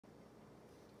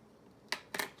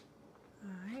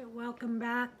Alright, welcome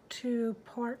back to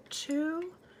part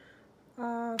 2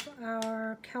 of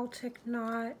our Celtic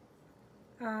knot,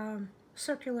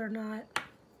 circular knot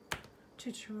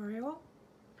tutorial.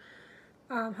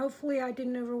 Hopefully I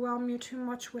didn't overwhelm you too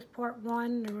much with part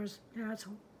 1. There was, it's a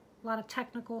lot of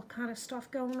technical kind of stuff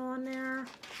going on there.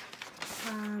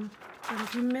 But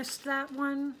if you missed that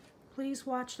one, please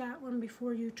watch that one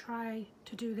before you try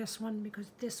to do this one, because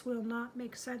this will not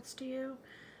make sense to you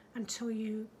until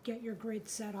you get your grid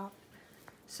set up.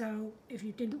 So if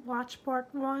you didn't watch part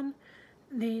 1,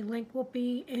 the link will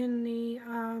be in the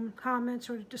comments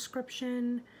or the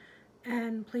description,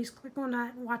 and please click on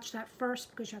that and watch that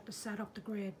first, because you have to set up the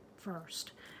grid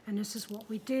first. And this is what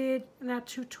we did in that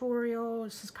tutorial.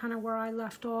 This is kind of where I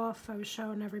left off. I was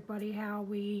showing everybody how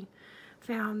we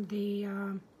found the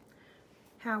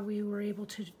how we were able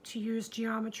to use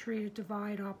geometry to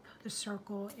divide up the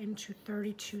circle into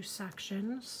 32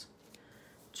 sections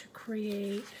to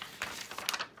create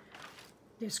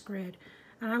this grid.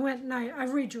 And I went and I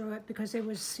redrew it because it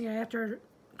was,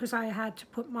 because I had to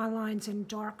put my lines in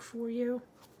dark for you.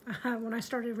 When I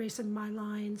started erasing my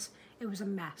lines, it was a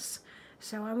mess.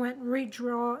 So I went and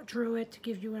redrew it to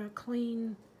give you a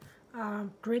clean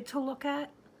grid to look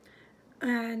at.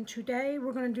 And today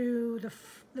we're going to do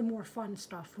the more fun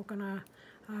stuff. We're going to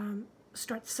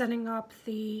start setting up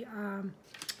the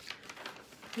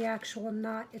actual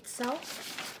knot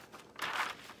itself.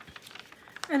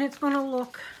 And it's going to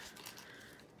look,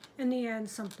 in the end,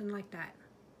 something like that.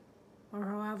 Or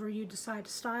however you decide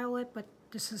to style it, but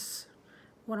this is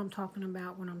what I'm talking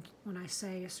about when I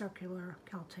say a circular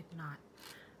Celtic knot.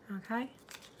 Okay?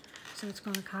 So it's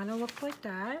going to kind of look like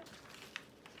that.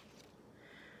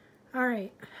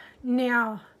 Alright,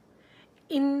 now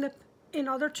in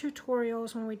other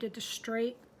tutorials, when we did the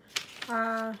straight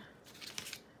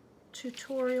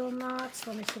tutorial knots,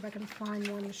 let me see if I can find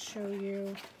one to show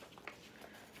you.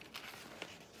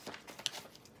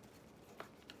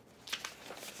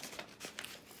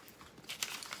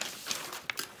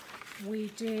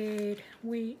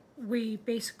 We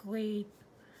basically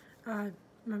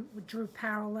drew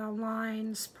parallel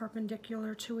lines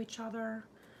perpendicular to each other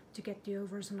to get the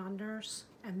overs and unders,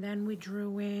 and then we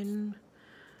drew in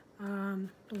the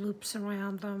loops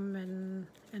around them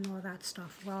and all that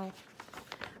stuff. Well,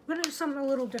 we're going to do something a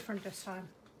little different this time.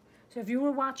 So if you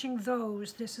were watching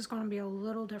those, this is going to be a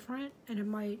little different,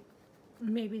 and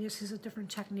maybe this is a different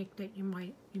technique that you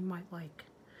might like.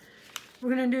 We're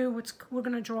going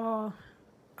to draw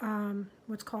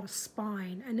what's called a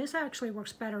spine, and this actually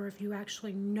works better if you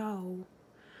actually know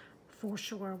for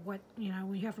sure what,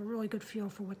 when you have a really good feel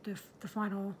for what the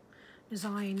final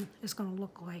design is going to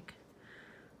look like.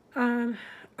 I'm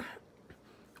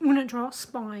going to draw a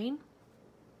spine,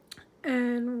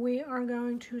 and we are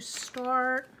going to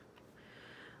start,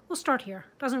 we'll start here.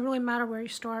 Doesn't really matter where you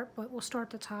start, but we'll start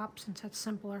at the top since that's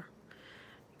simpler.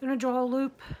 You're going to draw a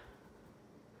loop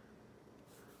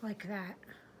like that.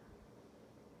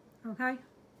 Okay?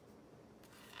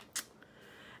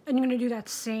 And you're going to do that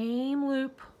same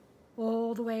loop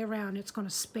all the way around. It's going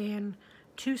to span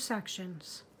 2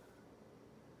 sections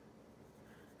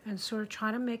and sort of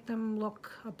try to make them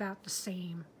look about the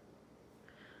same.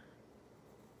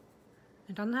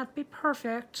 It doesn't have to be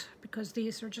perfect, because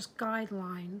these are just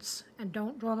guidelines, and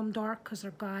don't draw them dark because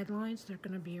they're guidelines. They're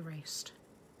going to be erased.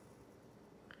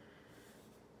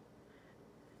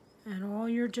 And all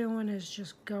you're doing is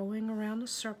just going around the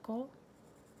circle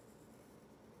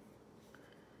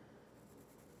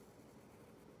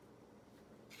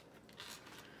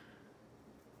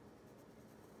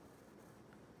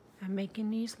and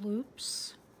making these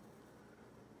loops.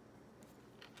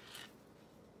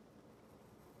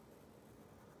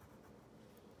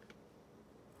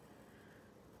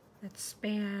 That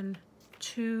span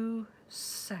 2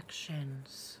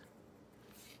 sections.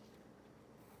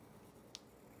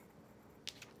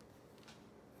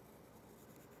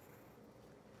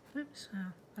 Oops,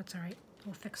 that's all right.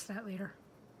 We'll fix that later.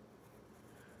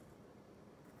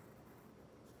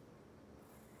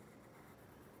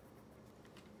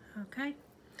 Okay.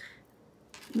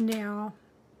 Now,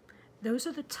 those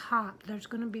are the top. There's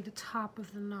going to be the top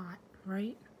of the knot,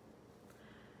 right?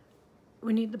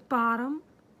 We need the bottom.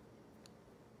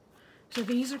 So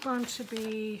these are going to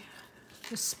be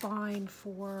the spine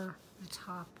for the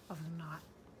top of the knot.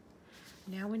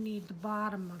 Now we need the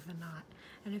bottom of the knot.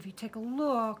 And if you take a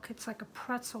look, it's like a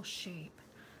pretzel shape.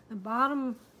 The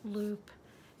bottom loop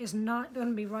is not going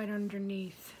to be right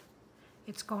underneath.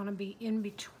 It's going to be in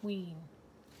between.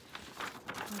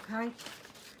 Okay?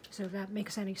 So if that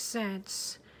makes any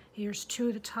sense, here's 2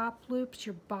 of the top loops.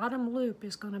 Your bottom loop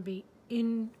is going to be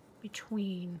in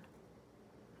between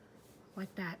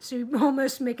like that. So you're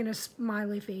almost making a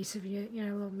smiley face if you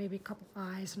know, maybe a couple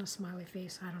eyes and a smiley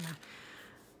face, I don't know.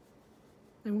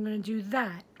 Then we're going to do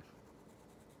that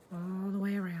all the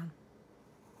way around.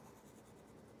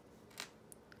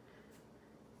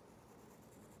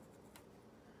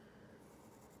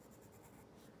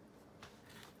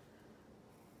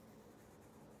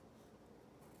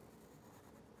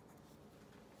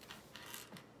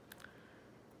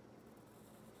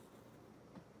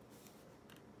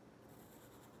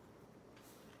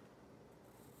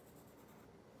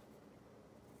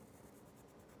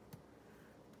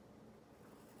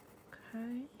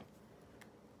 Okay,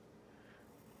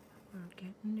 we're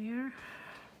getting there.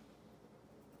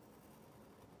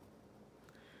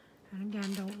 And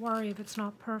again, don't worry if it's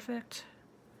not perfect.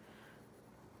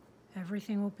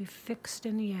 Everything will be fixed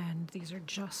in the end. These are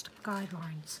just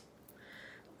guidelines.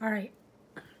 All right,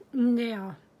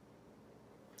 now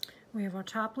we have our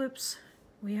top loops,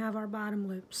 we have our bottom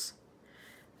loops.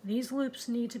 These loops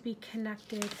need to be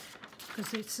connected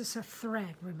because this is a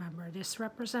thread, remember. This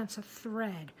represents a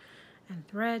thread. And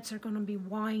threads are going to be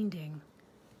winding.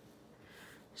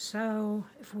 So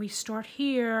if we start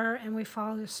here and we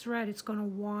follow this thread, it's going to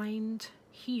wind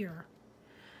here.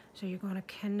 So you're going to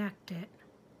connect it.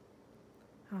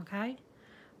 Okay?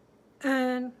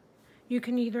 And you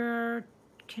can either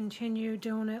continue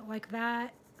doing it like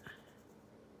that,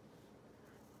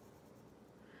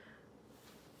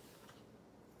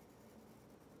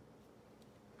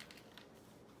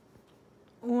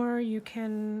 or you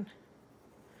can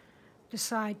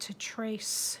decide to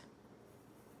trace,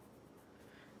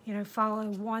 you know, follow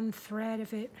one thread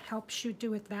if it helps you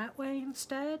do it that way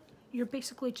instead. You're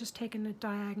basically just taking it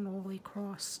diagonally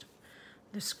across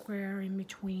the square in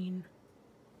between,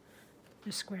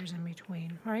 the squares in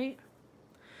between, right?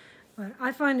 But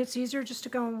I find it's easier just to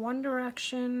go in one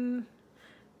direction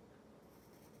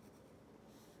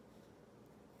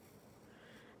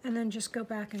and then just go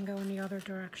back and go in the other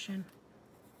direction.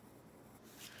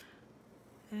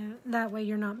 And that way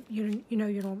you're not, you know,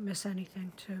 you don't miss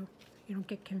anything too. You don't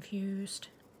get confused.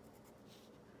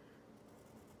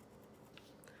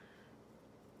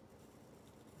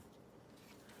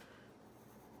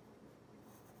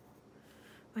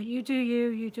 But you do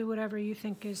you do whatever you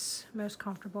think is most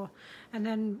comfortable. And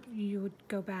then you would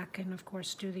go back and of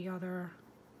course do the other,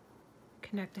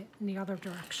 connect it in the other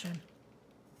direction.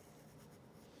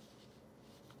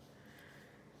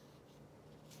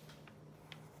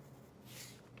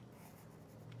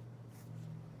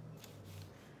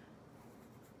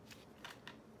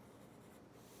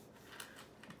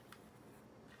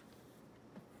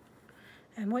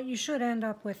 And what you should end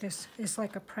up with is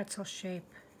like a pretzel shape.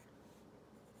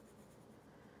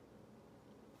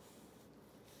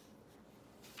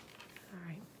 All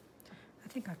right, I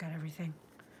think I got everything.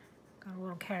 Got a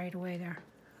little carried away there.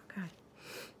 Okay.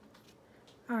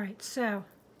 All right, so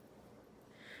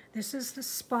this is the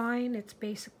spine. It's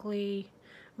basically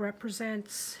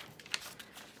represents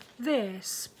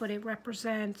this, but it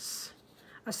represents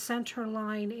a center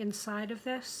line inside of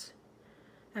this.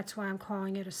 That's why I'm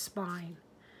calling it a spine.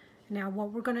 Now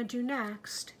what we're going to do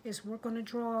next is we're going to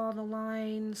draw the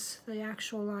lines, the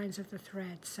actual lines of the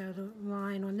thread. So the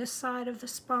line on this side of the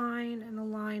spine and the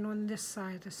line on this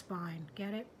side of the spine.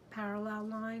 Get it? Parallel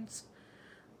lines.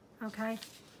 Okay?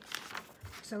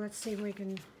 So let's see if we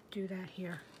can do that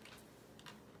here.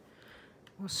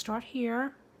 We'll start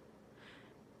here.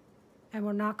 And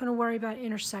we're not going to worry about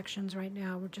intersections right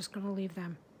now. We're just going to leave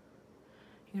them.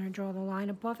 You're going to draw the line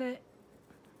above it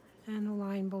and the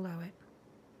line below it.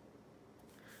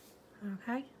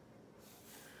 Okay?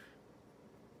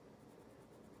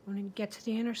 When you get to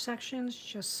the intersections,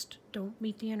 just don't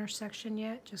meet the intersection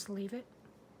yet, just leave it.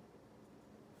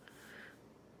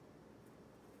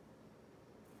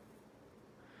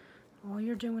 All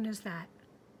you're doing is that.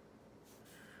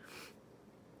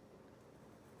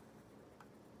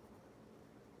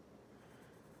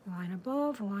 Line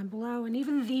above, a line below, and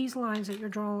even these lines that you're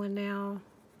drawing now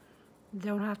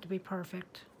don't have to be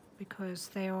perfect because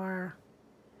they are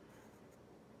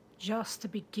just the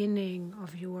beginning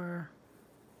of your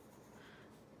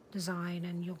design,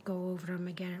 and you'll go over them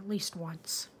again at least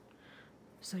once.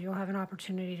 So you'll have an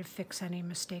opportunity to fix any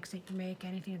mistakes that you make.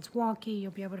 Anything that's wonky,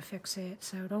 you'll be able to fix it.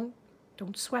 So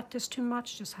don't sweat this too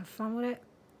much, just have fun with it.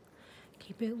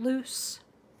 Keep it loose.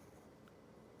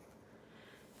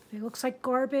 If it looks like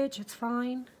garbage, it's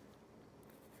fine.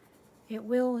 It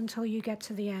will until you get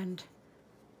to the end.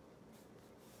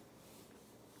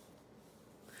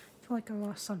 I feel like I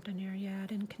lost something here. Yeah, I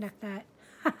didn't connect that.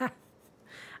 I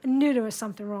knew there was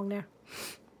something wrong there.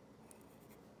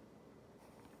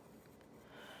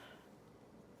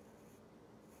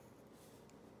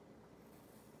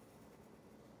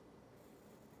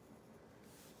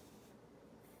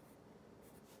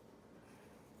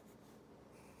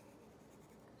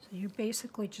 So you're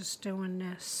basically just doing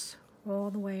this all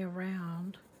the way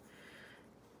around,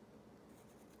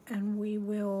 and we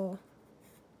will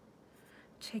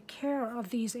take care of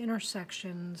these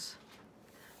intersections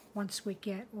once we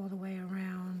get all the way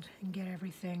around and get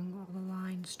everything, all the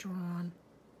lines drawn.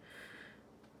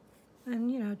 And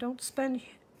you know,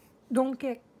 don't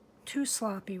get too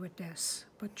sloppy with this,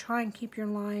 but try and keep your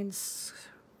lines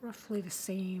roughly the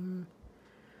same.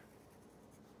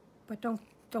 But don't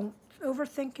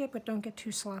overthink it, but don't get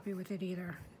too sloppy with it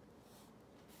either.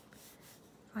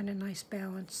 Find a nice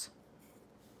balance.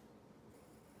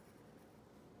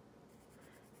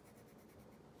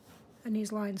 And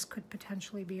these lines could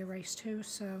potentially be erased too,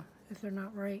 so if they're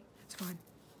not right, it's fine.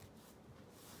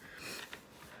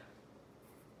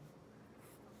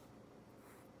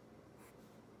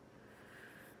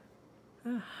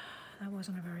 That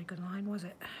wasn't a very good line, was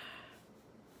it?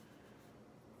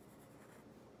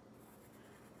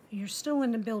 You're still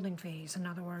in the building phase, in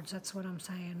other words. That's what I'm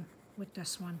saying with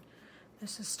this one.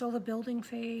 This is still the building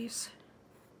phase.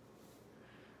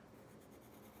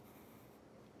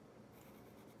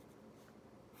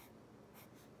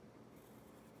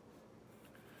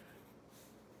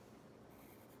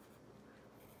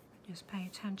 Just pay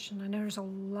attention. I know there's a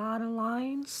lot of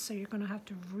lines, so you're going to have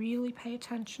to really pay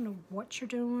attention to what you're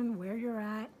doing, where you're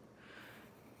at.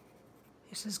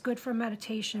 This is good for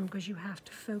meditation because you have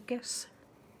to focus.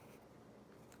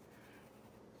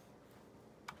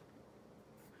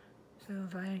 So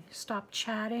if I stop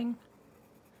chatting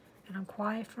and I'm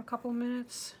quiet for a couple of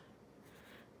minutes,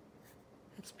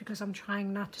 it's because I'm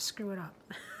trying not to screw it up.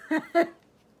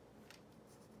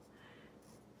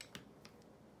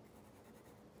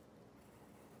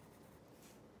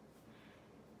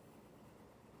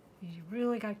 You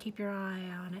really got to keep your eye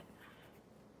on it.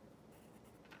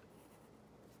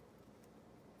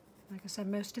 Like I said,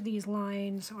 most of these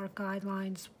lines are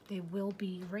guidelines. They will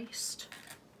be erased.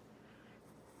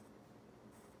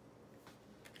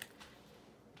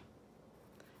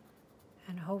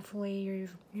 And hopefully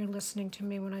you're listening to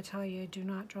me when I tell you do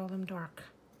not draw them dark,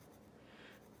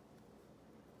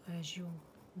 as you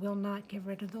will not get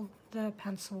rid of the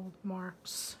pencil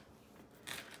marks.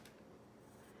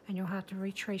 And you'll have to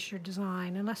retrace your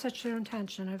design, unless that's your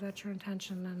intention. If that's your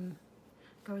intention, then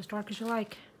go as dark as you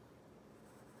like.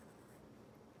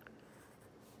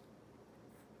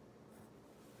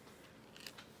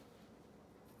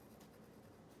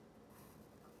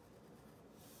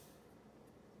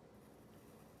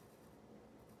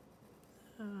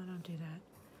 Oh, don't do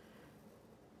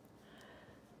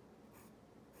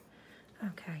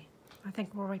that. Okay, I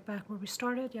think we're right back where we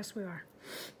started. Yes, we are.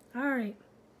 All right.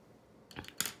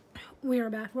 We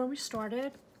are back where we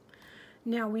started.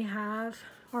 Now we have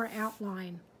our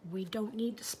outline. We don't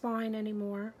need the spine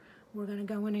anymore. We're going to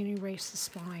go in and erase the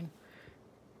spine.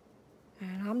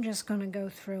 And I'm just going to go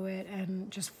through it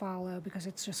and just follow, because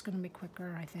it's just going to be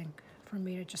quicker, I think, for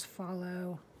me to just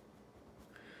follow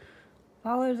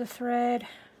the thread.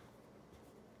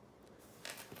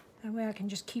 That way I can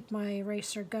just keep my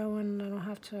eraser going. I don't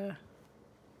have to,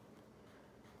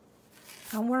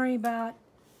 don't worry about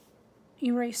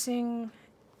erasing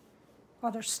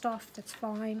other stuff. That's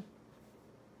fine.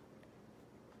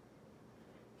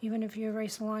 Even if you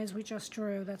erase the lines we just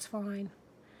drew, that's fine.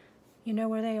 You know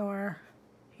where they are.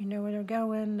 You know where they're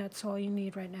going. That's all you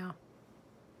need right now.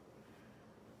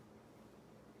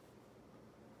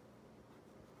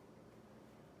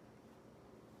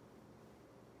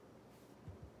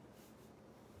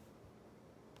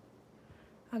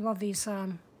 I love these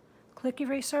click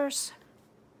erasers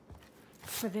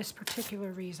for this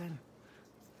particular reason,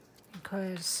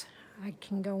 because I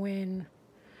can go in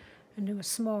and do a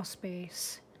small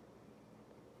space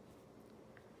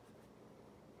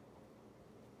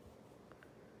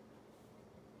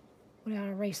without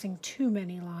erasing too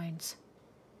many lines.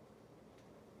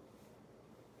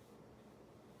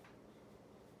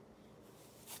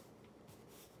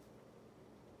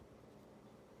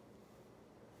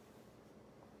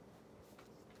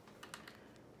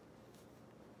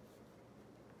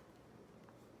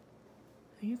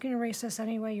 You can erase this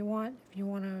any way you want. If you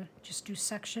want to just do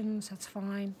sections, that's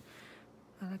fine.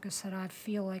 Like I said, I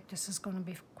feel like this is going to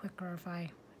be quicker if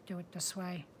I do it this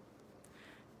way,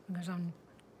 because I'm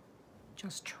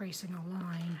just tracing a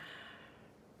line.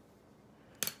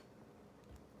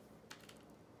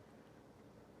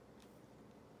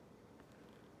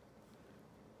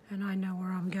 And I know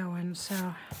where I'm going, so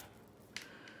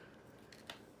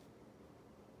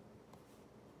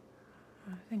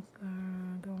I think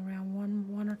go around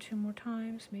one or two more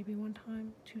times, maybe one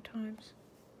time, two times.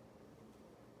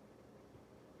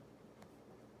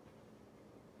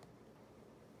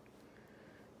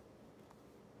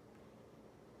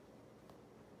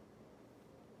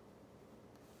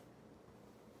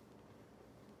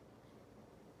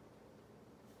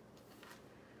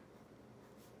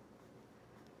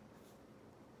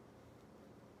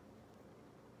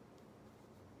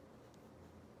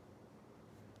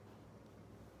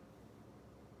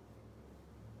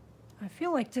 I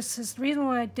feel like this is the reason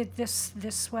why I did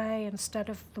this way instead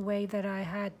of the way that I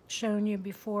had shown you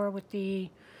before with the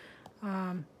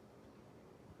doing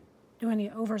the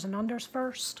overs and unders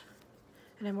first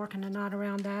and then working the knot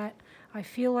around that. I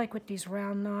feel like with these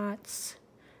round knots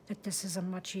that this is a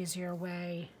much easier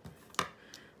way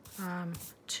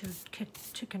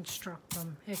to construct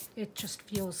them. It just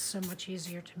feels so much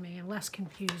easier to me and less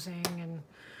confusing,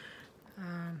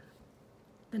 and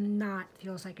the knot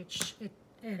feels like it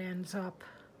ends up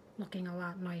looking a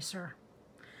lot nicer.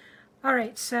 All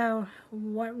right, so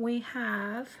what we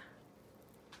have,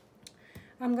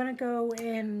 I'm going to go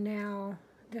in now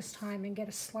this time and get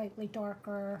a slightly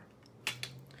darker.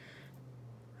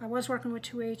 I was working with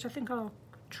 2H. I think I'll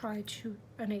try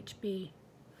an HB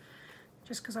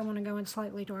just because I want to go in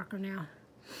slightly darker now.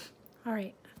 All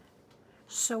right,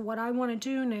 so what I want to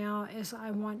do now is I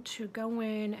want to go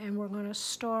in and we're going to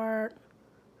start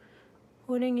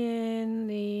putting in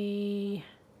the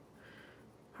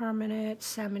permanent,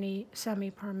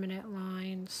 semi-permanent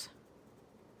lines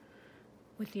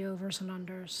with the overs and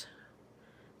unders.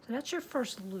 So that's your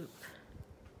first loop.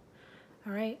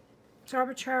 All right, it's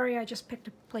arbitrary. I just picked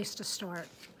a place to start.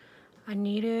 I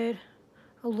needed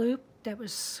a loop that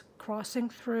was crossing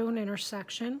through an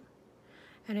intersection,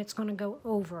 and it's going to go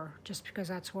over just because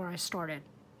that's where I started.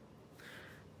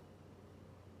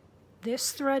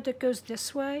 This thread that goes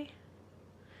this way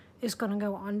is going to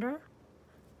go under,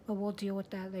 but we'll deal with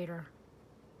that later.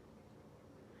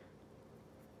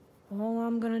 All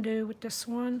I'm going to do with this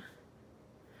one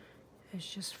is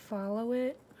just follow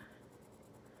it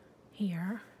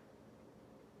here.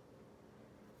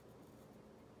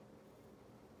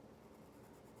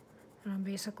 And I'm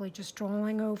basically just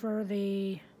drawing over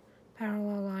the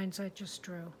parallel lines I just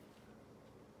drew.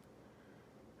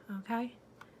 Okay?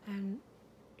 And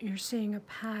you're seeing a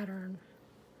pattern.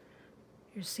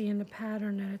 You're seeing the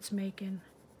pattern that it's making.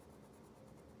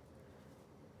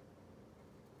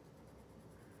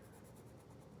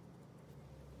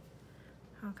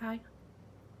 Okay?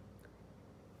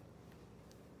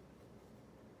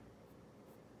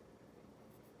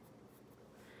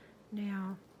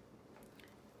 Now,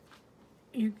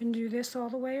 you can do this all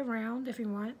the way around if you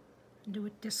want. Do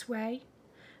it this way.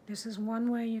 This is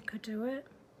one way you could do it.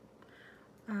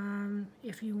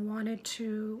 If you wanted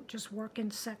to just work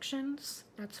in sections,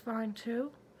 that's fine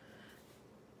too.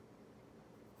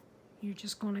 You're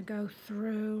just going to go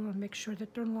through and make sure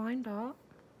that they're lined up.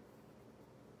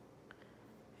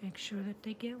 Make sure that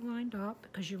they get lined up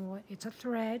because you want, it's a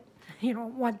thread. You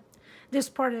don't want this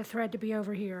part of the thread to be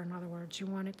over here, in other words. You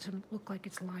want it to look like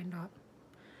it's lined up.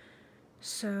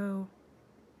 So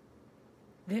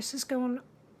this is going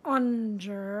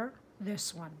under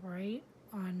this one, right?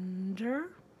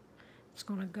 Under. It's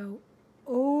going to go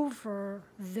over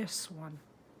this one.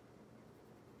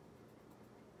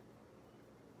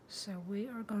 So we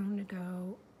are going to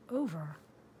go over.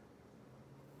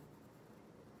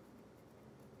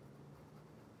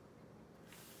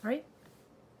 Right?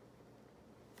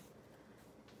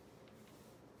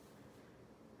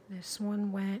 This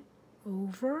one went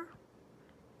over.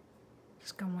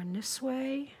 It's going this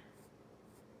way.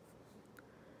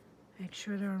 Make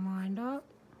sure they're lined up.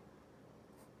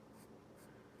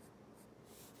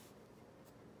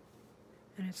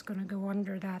 And it's going to go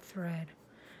under that thread.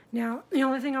 Now, the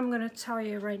only thing I'm going to tell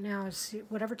you right now is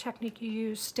whatever technique you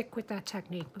use, stick with that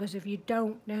technique, because if you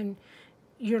don't, then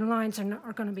your lines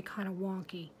are going to be kind of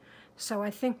wonky. So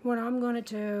I think what I'm going to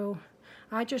do,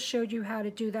 I just showed you how to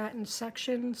do that in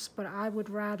sections, but I would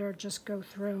rather just go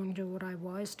through and do what I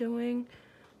was doing.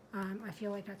 I feel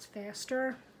like that's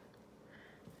faster,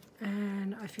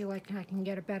 and I feel like I can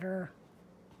get a better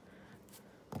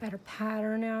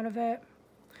pattern out of it.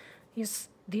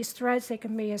 These threads, they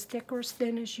can be as thick or as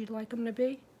thin as you'd like them to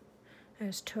be. And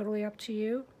it's totally up to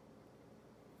you.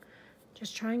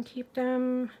 Just try and keep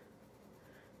them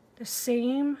the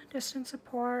same distance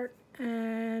apart,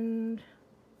 and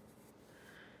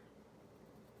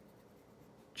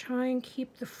try and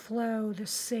keep the flow the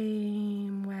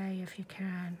same way if you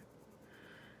can.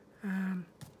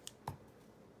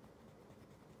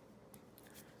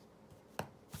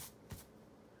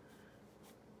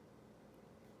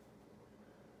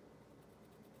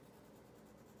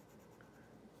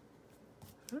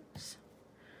 Oops,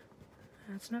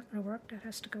 that's not going to work. That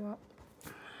has to go up.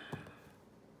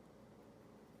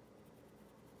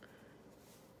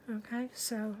 Okay,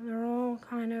 so they're all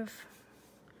kind of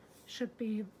should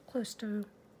be close to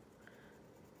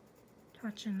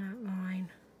touching that line.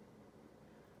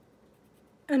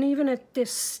 And even at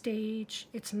this stage,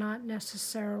 it's not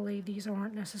necessarily, these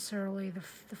aren't necessarily the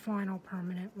final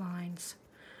permanent lines.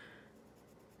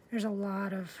 There's a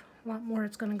lot of A lot more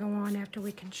is going to go on after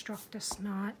we construct this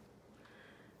knot.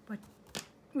 But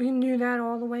we can do that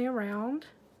all the way around.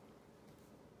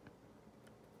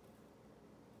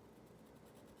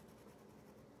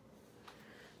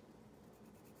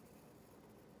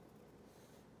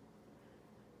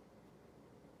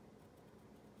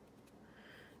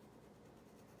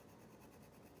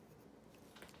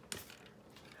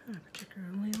 I'm not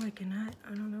particularly liking that. I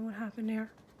don't know what happened there.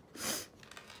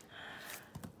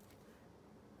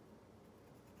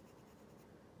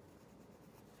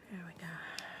 There we go.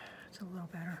 It's a little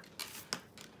better.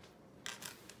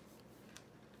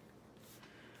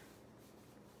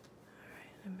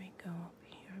 Alright, let me go up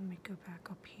here. Let me go back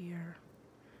up here.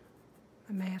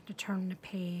 I may have to turn the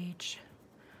page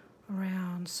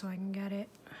around so I can get it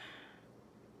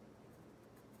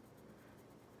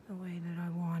the way that I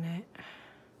want it.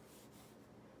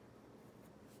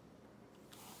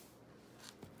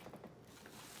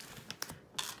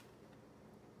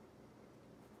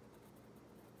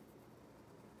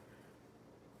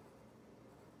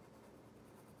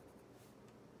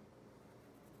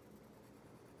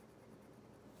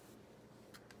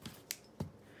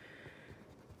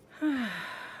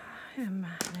 I'm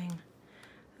having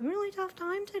a really tough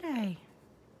time today.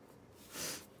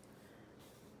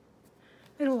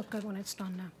 It'll look good when it's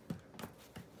done though.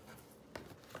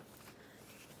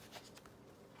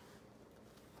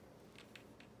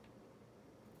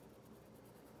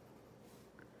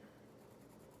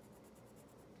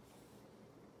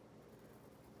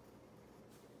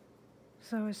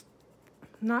 So I'm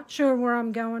not sure where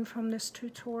I'm going from this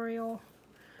tutorial.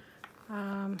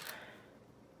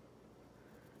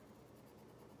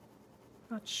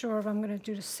 Not sure if I'm going to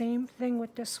do the same thing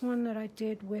with this one that I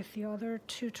did with the other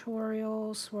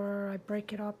tutorials, where I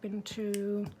break it up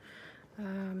into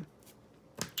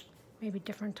maybe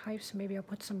different types. Maybe I'll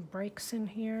put some breaks in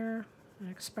here and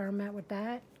experiment with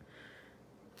that.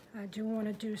 I do want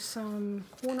to do some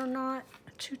corner knot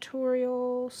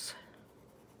tutorials.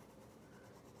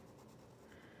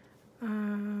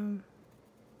 I'll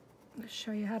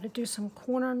show you how to do some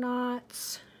corner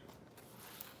knots.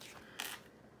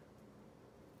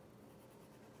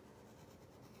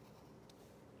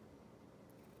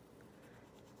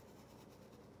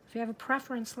 If you have a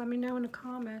preference, let me know in the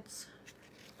comments.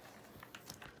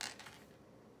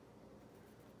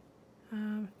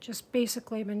 Just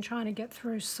basically been trying to get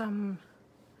through some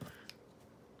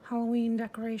Halloween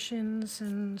decorations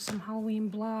and some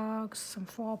Halloween blogs, some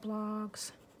fall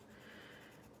blogs.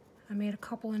 I made a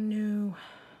couple of new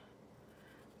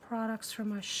products for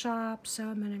my shop, so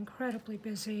I've been incredibly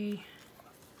busy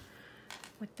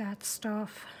with that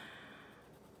stuff.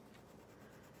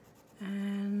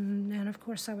 And then, of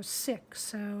course, I was sick,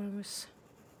 so I was...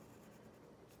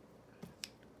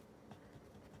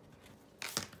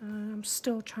 I'm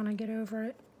still trying to get over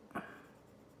it.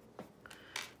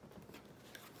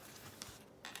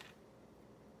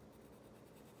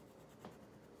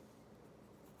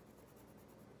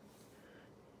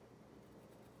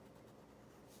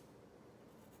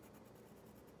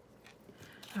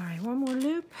 All right, one more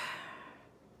loop.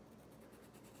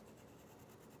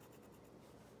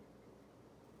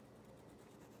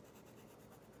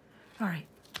 All right,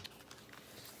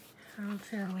 I'm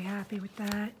fairly happy with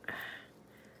that.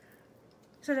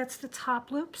 So that's the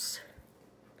top loops.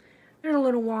 They're a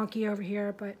little wonky over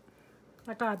here, but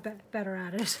I got better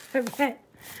at it.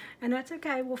 And that's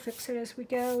okay, we'll fix it as we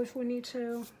go if we need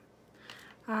to.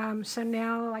 So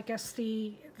now I guess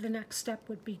the next step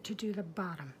would be to do the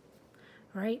bottom,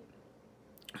 right?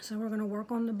 So we're gonna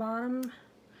work on the bottom.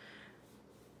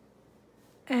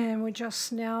 And we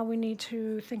need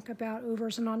to think about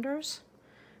overs and unders.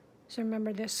 So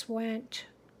remember, this went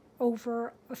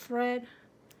over a thread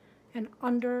and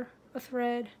under a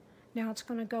thread. Now it's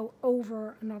going to go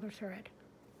over another thread.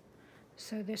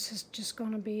 So this is just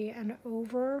going to be an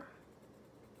over.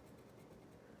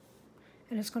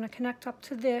 And it's going to connect up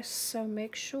to this, so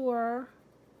make sure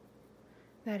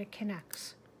that it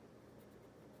connects.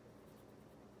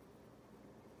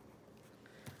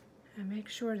 And make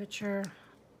sure that your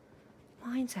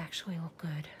lines actually look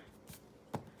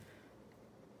good.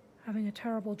 Having a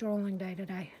terrible drawing day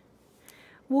today.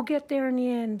 We'll get there in the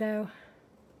end, though.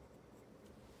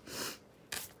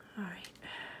 All right.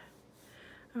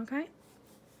 Okay.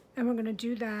 And we're going to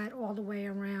do that all the way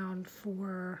around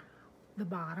for the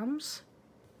bottoms.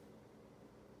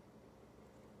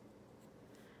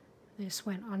 This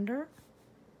went under.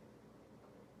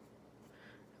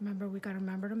 Remember, we got to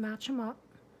remember to match them up.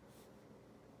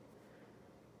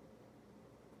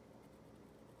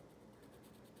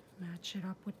 Match it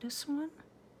up with this one.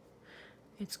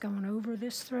 It's going over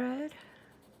this thread,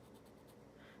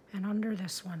 and under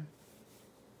this one.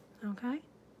 Okay?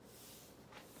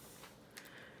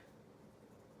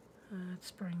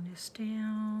 Let's bring this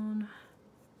down.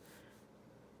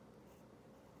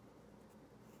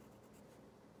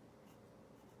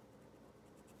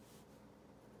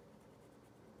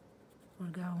 We're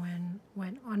going,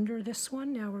 went under this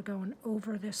one, now we're going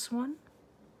over this one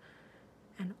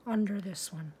and under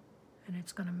this one. And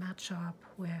it's going to match up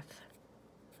with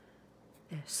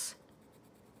this.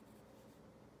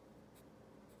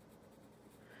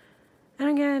 And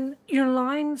again, your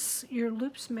lines, your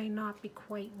loops may not be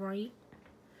quite right.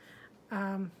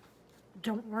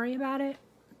 Don't worry about it.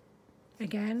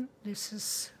 Again, this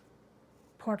is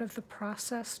part of the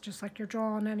process, just like you're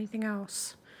drawing anything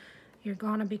else. You're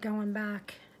going to be going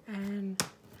back and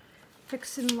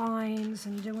fixing lines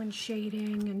and doing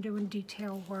shading and doing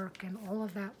detail work, and all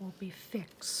of that will be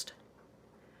fixed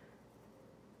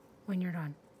when you're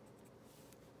done.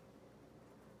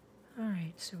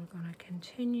 Alright, so we're going to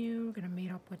continue. We're going to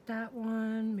meet up with that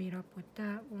one, meet up with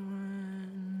that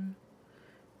one.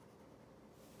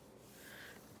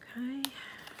 Okay.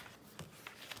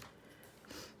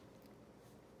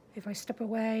 If I step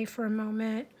away for a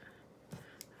moment,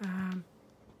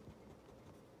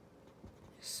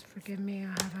 just forgive me,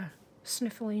 I have a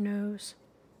sniffly nose.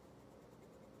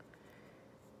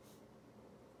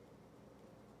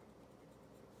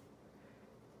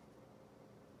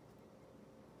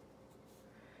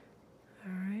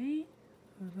 All right,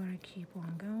 we're going to keep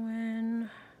on going.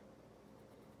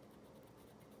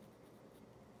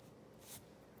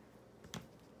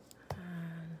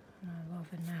 I'm not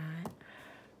loving that.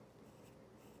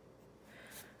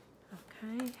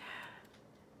 Okay.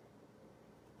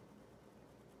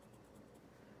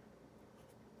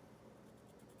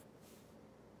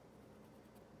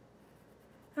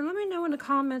 And let me know in the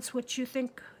comments what you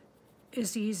think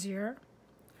is easier.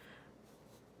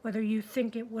 Whether you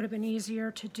think it would have been easier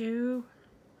to do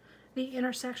the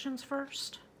intersections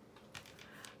first.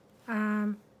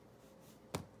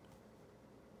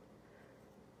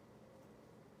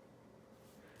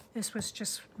 This was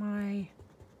just my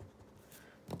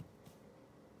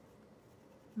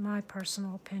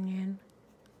personal opinion.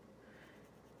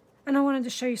 And I wanted to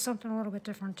show you something a little bit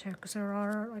different too, because there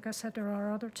are, like I said, there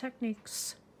are other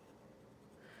techniques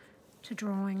to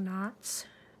drawing knots.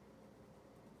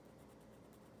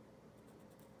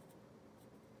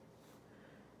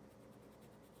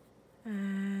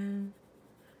 And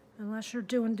unless you're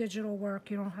doing digital work,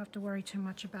 you don't have to worry too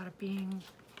much about it being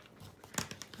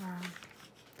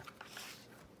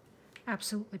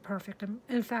absolutely perfect.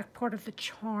 In fact, part of the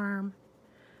charm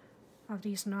of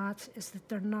these knots is that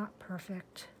they're not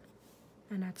perfect,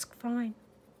 and that's fine.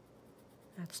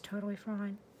 That's totally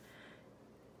fine.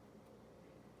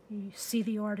 You see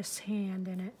the artist's hand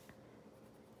in it.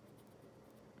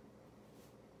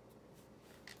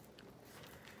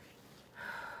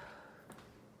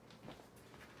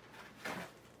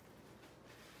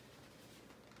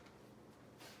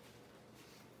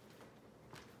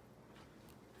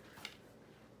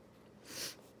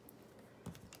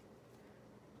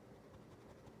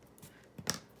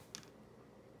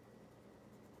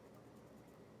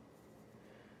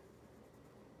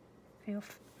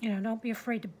 Don't be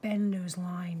afraid to bend those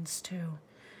lines too.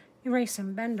 Erase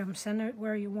them, bend them, send it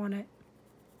where you want it,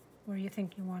 where you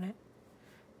think you want it.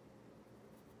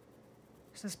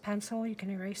 This is pencil, you can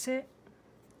erase it.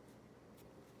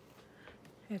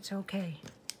 It's okay.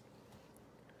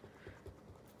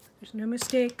 There's no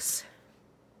mistakes.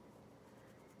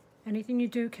 Anything you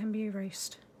do can be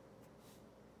erased.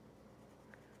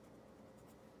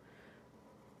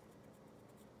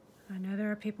 I know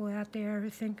there are people out there who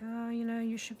think, oh,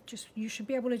 you should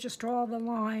be able to just draw the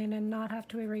line and not have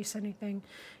to erase anything.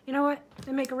 You know what?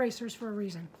 They make erasers for a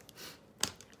reason.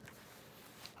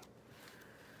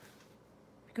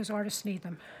 Because artists need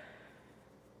them.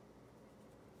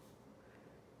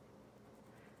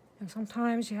 And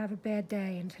sometimes you have a bad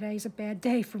day, and today's a bad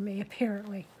day for me,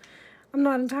 apparently. I'm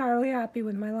not entirely happy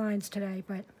with my lines today,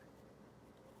 but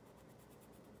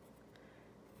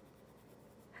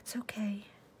that's okay.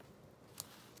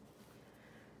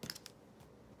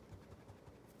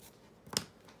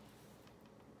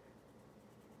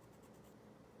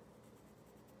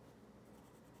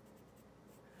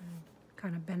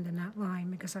 Kind of bending that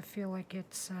line because I feel like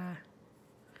it's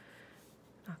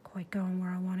not quite going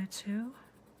where I want it to.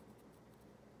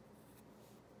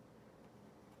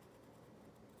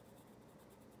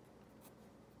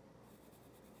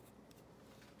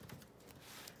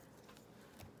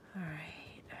 All right.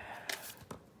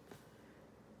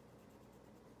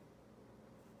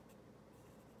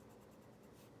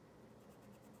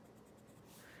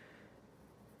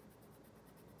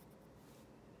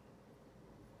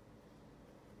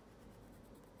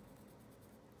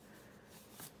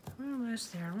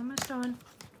 almost there, almost done.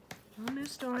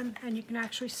 Almost done. And you can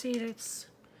actually see that it's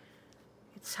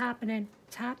happening.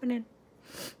 It's happening.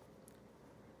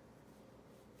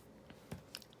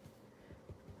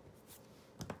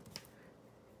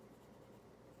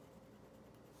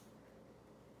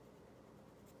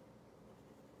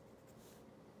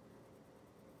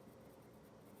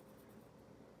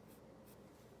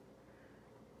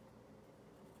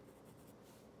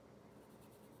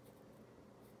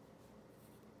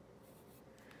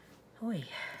 Oy.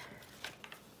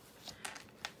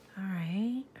 All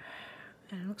right,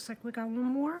 and it looks like we got one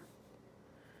more.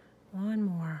 One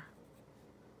more.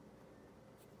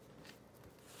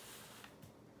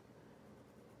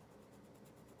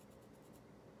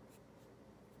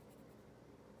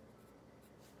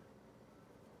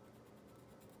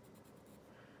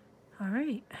 All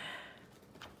right.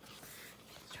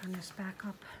 Let's turn this back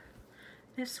up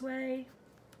this way.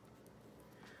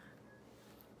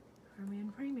 Are we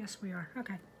in frame? Yes, we are.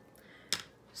 Okay.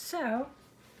 So,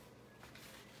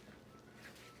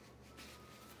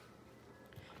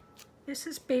 this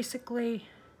is basically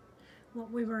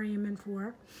what we were aiming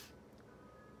for.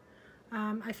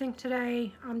 I think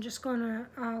today I'm just going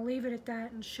to leave it at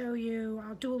that and show you.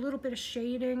 I'll do a little bit of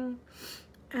shading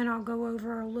and I'll go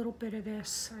over a little bit of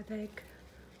this, I think.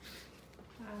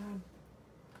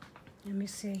 Let me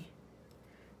see.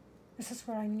 This is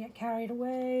where I can get carried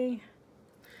away.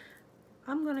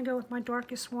 I'm going to go with my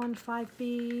darkest one,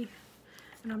 5B,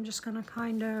 and I'm just going to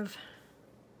kind of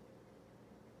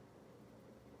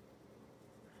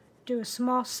do a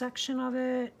small section of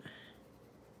it.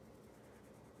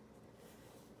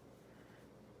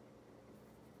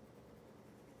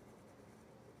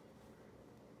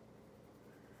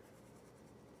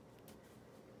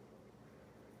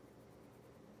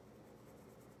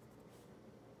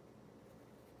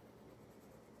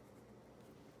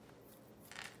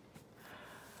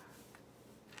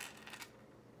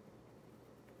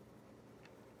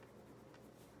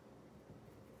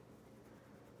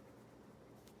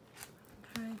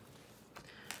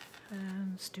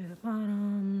 And let's do the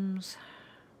bottoms.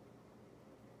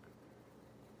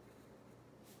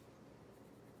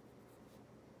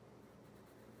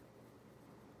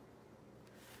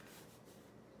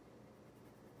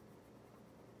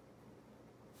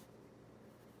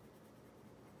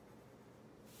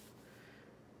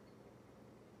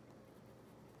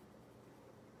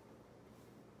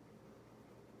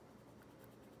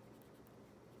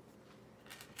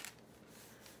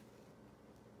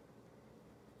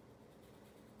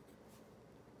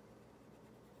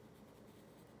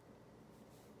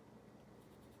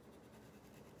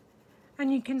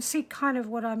 And you can see kind of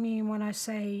what I mean when I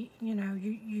say, you know,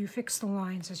 you fix the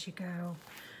lines as you go.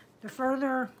 The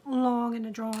further along in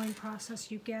the drawing process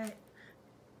you get,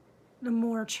 the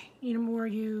more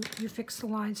you fix the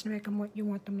lines to make them what you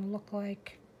want them to look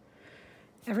like.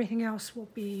 Everything else will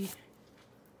be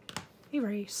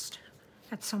erased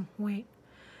at some point.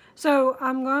 So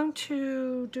I'm going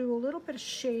to do a little bit of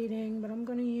shading, but I'm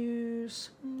going to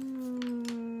use,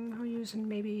 I'm using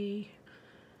maybe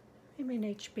an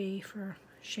HB for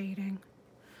shading.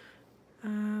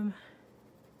 And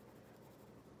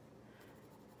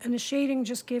the shading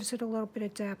just gives it a little bit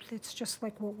of depth. It's just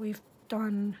like what we've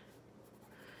done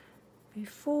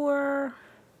before.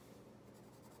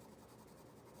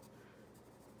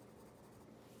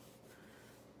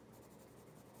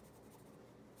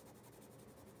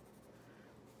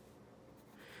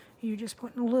 You're just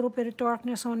putting a little bit of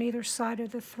darkness on either side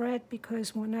of the thread,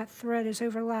 because when that thread is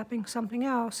overlapping something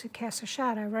else, it casts a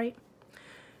shadow, right?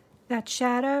 That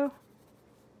shadow,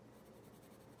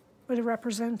 or the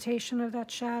representation of that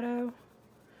shadow,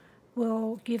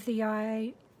 will give the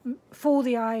eye, fool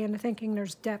the eye into thinking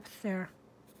there's depth there.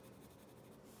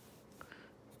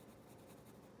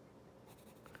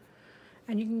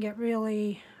 And you can get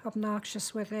really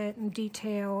obnoxious with it and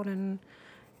detailed, and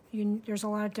there's a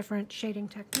lot of different shading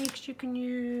techniques you can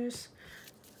use.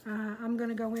 I'm going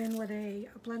to go in with a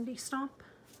blendy stump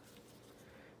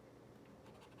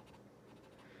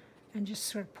and just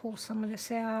sort of pull some of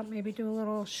this out, maybe do a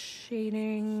little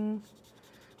shading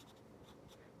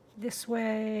this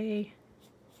way.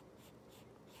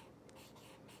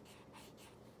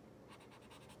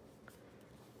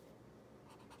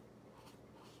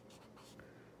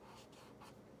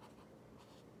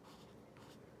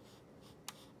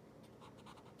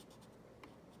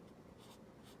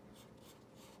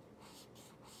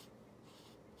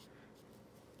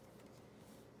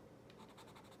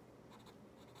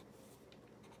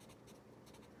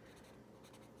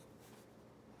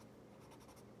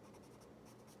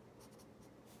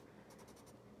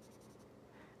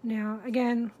 Now,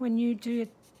 again, when you do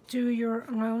do your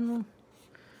own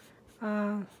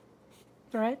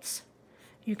threads.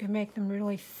 You can make them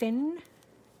really thin,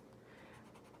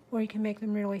 or you can make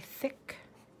them really thick.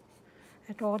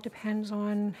 It all depends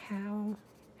on how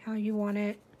you want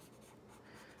it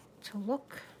to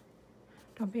look.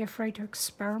 Don't be afraid to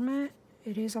experiment.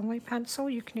 It is only pencil,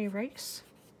 you can erase.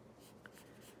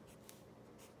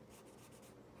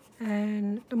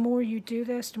 And the more you do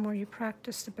this, the more you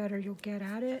practice, the better you'll get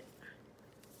at it.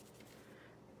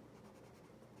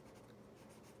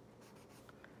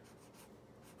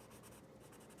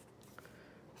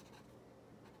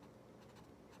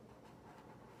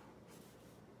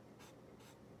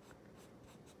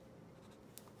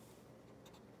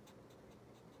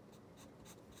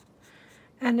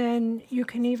 And then you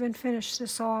can even finish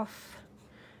this off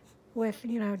with,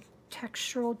 you know,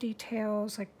 textural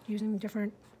details, like using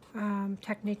different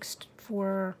techniques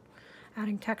for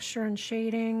adding texture and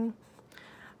shading.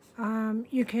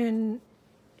 You can,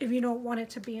 if you don't want it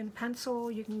to be in pencil,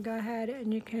 you can go ahead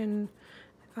and you can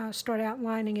start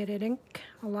outlining it in ink.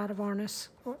 A lot of artists,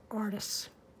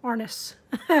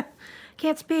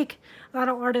 can't speak. A lot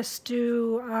of artists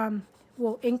do,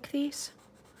 will ink these.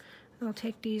 They'll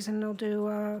take these and they'll do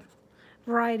a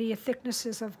variety of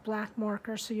thicknesses of black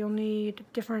marker, so you'll need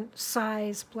different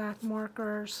size black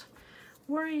markers,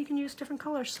 or you can use different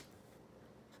colors.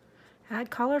 Add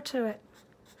color to it.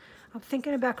 I'm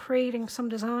thinking about creating some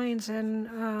designs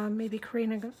and maybe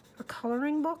creating a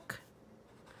coloring book.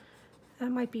 That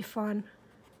might be fun.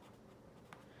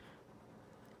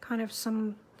 Kind of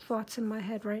some thoughts in my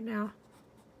head right now.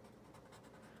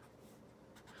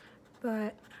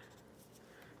 But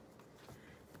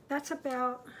that's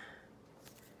about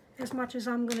as much as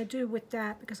I'm going to do with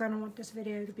that, because I don't want this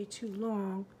video to be too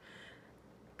long.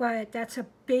 But that's a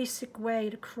basic way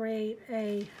to create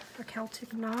a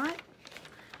Celtic knot.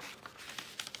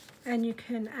 And you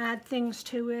can add things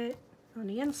to it on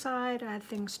the inside, add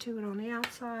things to it on the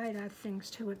outside, add things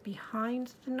to it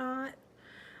behind the knot.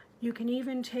 You can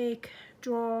even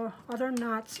draw other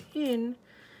knots in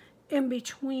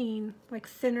between, like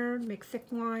thinner, make thick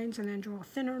lines, and then draw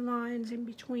thinner lines in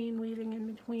between, weaving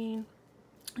in between.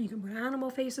 You can put animal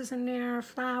faces in there,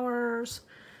 flowers.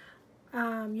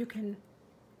 You can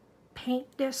paint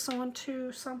this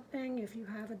onto something. If you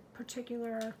have a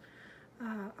particular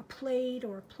a plate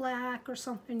or a plaque or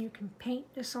something, you can paint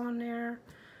this on there.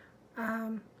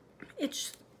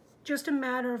 It's just a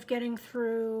matter of getting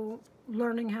through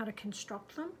learning how to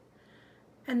construct them,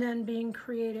 and then being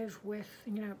creative with,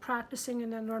 you know, practicing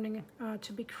and then learning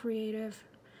to be creative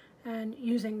and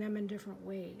using them in different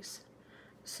ways.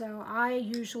 So I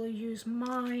usually use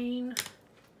mine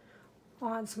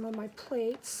on some of my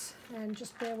plates, and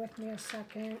just bear with me a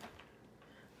second.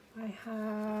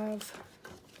 I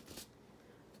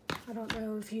don't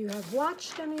know if you have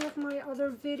watched any of my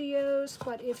other videos,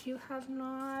 but if you have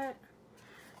not,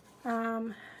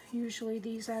 usually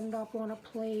these end up on a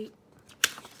plate.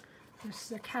 This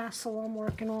is a castle I'm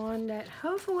working on that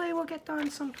hopefully will get done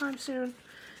sometime soon.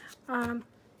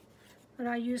 But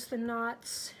I use the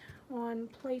knots on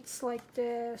plates like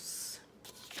this,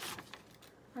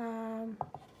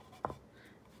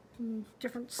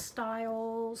 different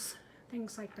styles,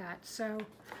 things like that. So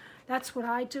that's what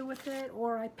I do with it,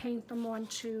 or I paint them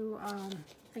onto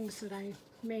things that I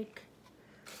make.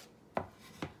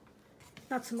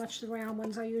 Not so much the round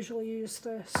ones. I usually use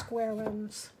the square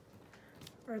ones,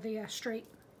 or the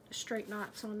straight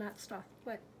knots on that stuff.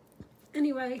 But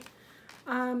anyway,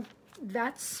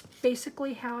 that's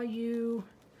basically how you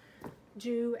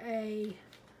do a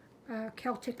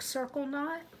Celtic circle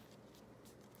knot.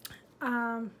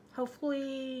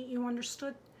 Hopefully you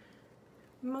understood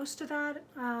most of that.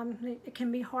 It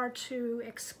can be hard to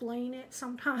explain it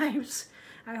sometimes.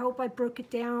 I hope I broke it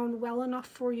down well enough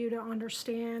for you to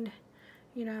understand,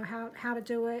 you know, how to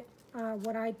do it,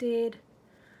 what I did.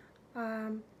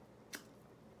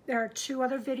 There are 2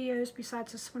 other videos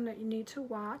besides this one that you need to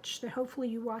watch, that hopefully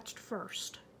you watched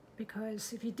first,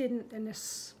 because if you didn't, then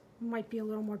this might be a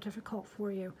little more difficult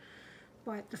for you.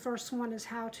 But the first one is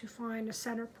how to find the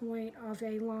center point of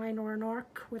a line or an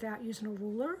arc without using a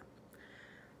ruler.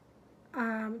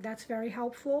 That's very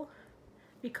helpful,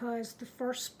 because the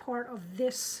first part of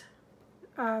this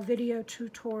video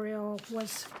tutorial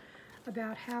was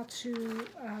about how to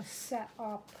set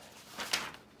up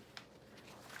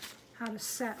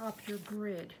your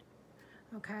grid.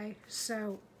 Okay,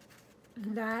 so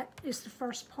that is the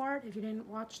first part. If you didn't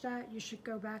watch that, you should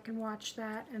go back and watch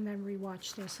that, and then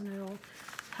rewatch this, and it'll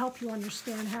help you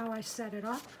understand how I set it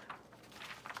up.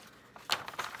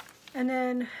 And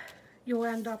then you'll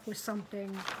end up with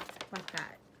something like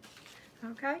that.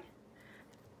 Okay?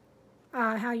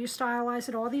 how you stylize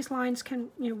it. All these lines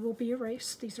will be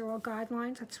erased. These are all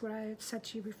guidelines. That's what I had said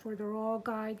to you before. They're all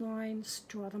guidelines.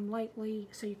 Draw them lightly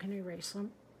so you can erase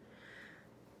them.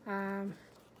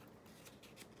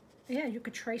 Yeah, you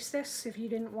could trace this. If you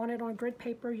didn't want it on grid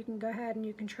paper, you can go ahead and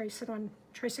you can trace it on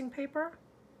tracing paper.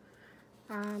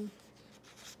 And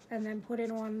then put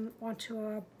it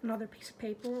onto another piece of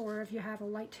paper, or if you have a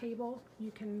light table,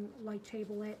 you can light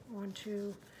table it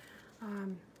onto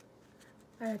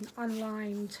an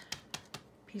unlined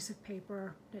piece of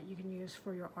paper that you can use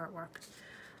for your artwork.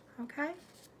 Okay,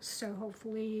 so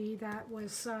hopefully that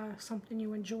was something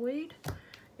you enjoyed.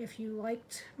 If you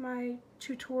liked my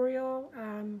tutorial,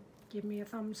 give me a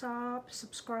thumbs up,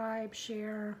 subscribe,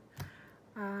 share.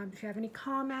 If you have any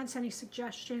comments, any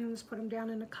suggestions, put them down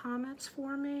in the comments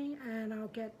for me, and I'll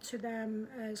get to them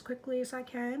as quickly as I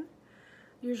can.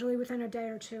 Usually within a day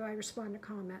or two, I respond to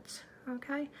comments.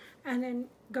 Okay, and then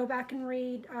go back and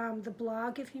read the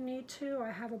blog if you need to.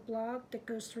 I have a blog that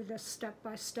goes through this step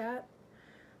by step.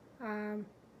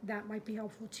 That might be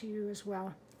helpful to you as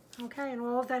well. Okay, and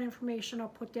all of that information I'll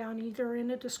put down either in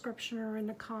the description or in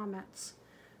the comments.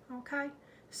 Okay,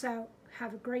 so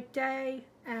have a great day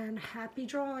and happy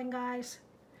drawing, guys.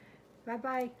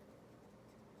 Bye-bye.